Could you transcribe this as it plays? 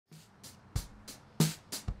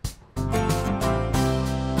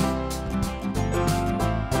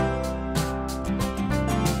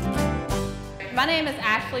my name is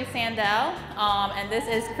Ashleigh Sandel, and this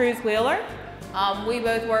is Cruz. We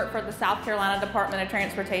both work for the South Carolina Department of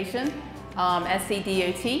Transportation,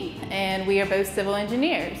 SCDOT, and we are both civil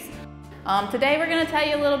engineers. Today we're going to tell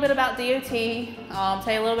you a little bit about DOT,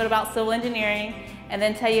 tell you a little bit about civil engineering, and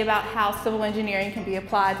then tell you about how civil engineering can be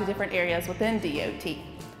applied to different areas within DOT.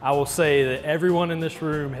 I will say that everyone in this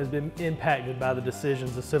room has been impacted by the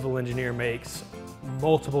decisions a civil engineer makes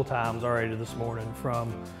multiple times already this morning,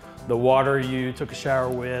 from the water you took a shower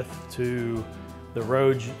with, to the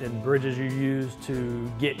roads and bridges you used to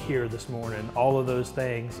get here this morning. All of those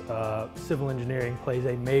things, civil engineering plays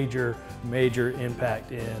a major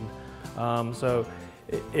impact in. So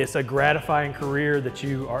it's a gratifying career that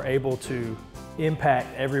you are able to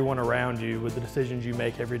impact everyone around you with the decisions you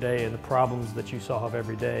make every day and the problems that you solve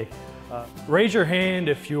every day. Raise your hand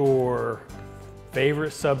if your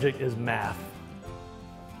favorite subject is math.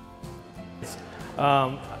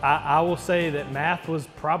 I will say that math was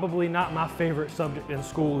probably not my favorite subject in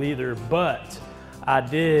school either, but I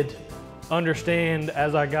did understand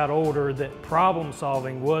as I got older that problem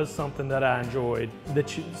solving was something that I enjoyed,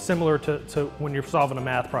 similar to when you're solving a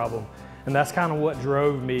math problem. And that's kind of what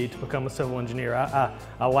drove me to become a civil engineer.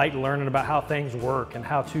 I like learning about how things work and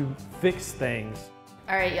how to fix things.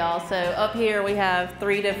 All right, y'all, so up here we have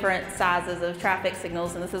 3 different sizes of traffic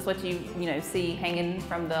signals, and this is what you see hanging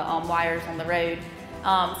from the wires on the road.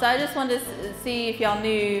 So I just wanted to see if y'all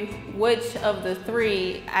knew which of the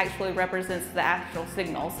 3 actually represents the actual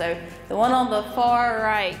signal. So the one on the far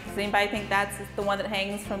right, does anybody think that's the one that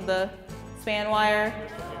hangs from the span wire?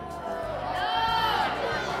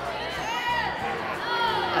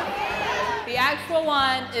 The actual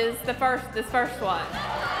one is this first one.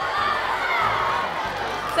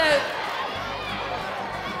 So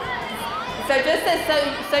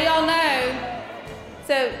y'all know,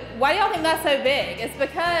 so why do y'all think that's so big? It's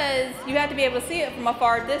because you have to be able to see it from a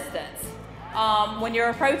far distance when you're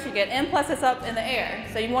approaching it, and plus it's up in the air,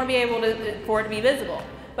 so you want to be able for it to be visible.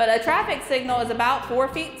 But a traffic signal is about 4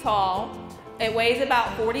 feet tall, it weighs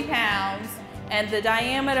about 40 pounds, and the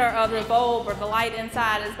diameter of the bulb or the light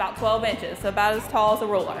inside is about 12 inches, so about as tall as a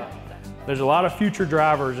ruler. There's a lot of future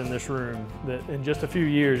drivers in this room that in just a few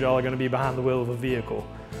years y'all are going to be behind the wheel of a vehicle.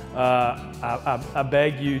 I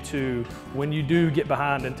beg you to, when you do get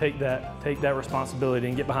behind and take that responsibility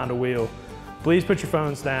and get behind a wheel, please put your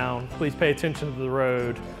phones down, please pay attention to the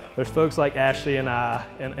road. There's folks like Ashleigh and I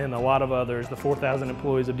and a lot of others, the 4,000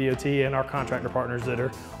 employees of DOT and our contractor partners that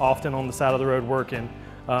are often on the side of the road working.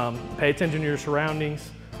 Pay attention to your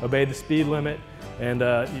surroundings, obey the speed limit, and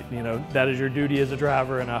that is your duty as a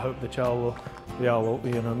driver, and I hope that y'all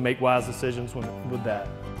will make wise decisions with that.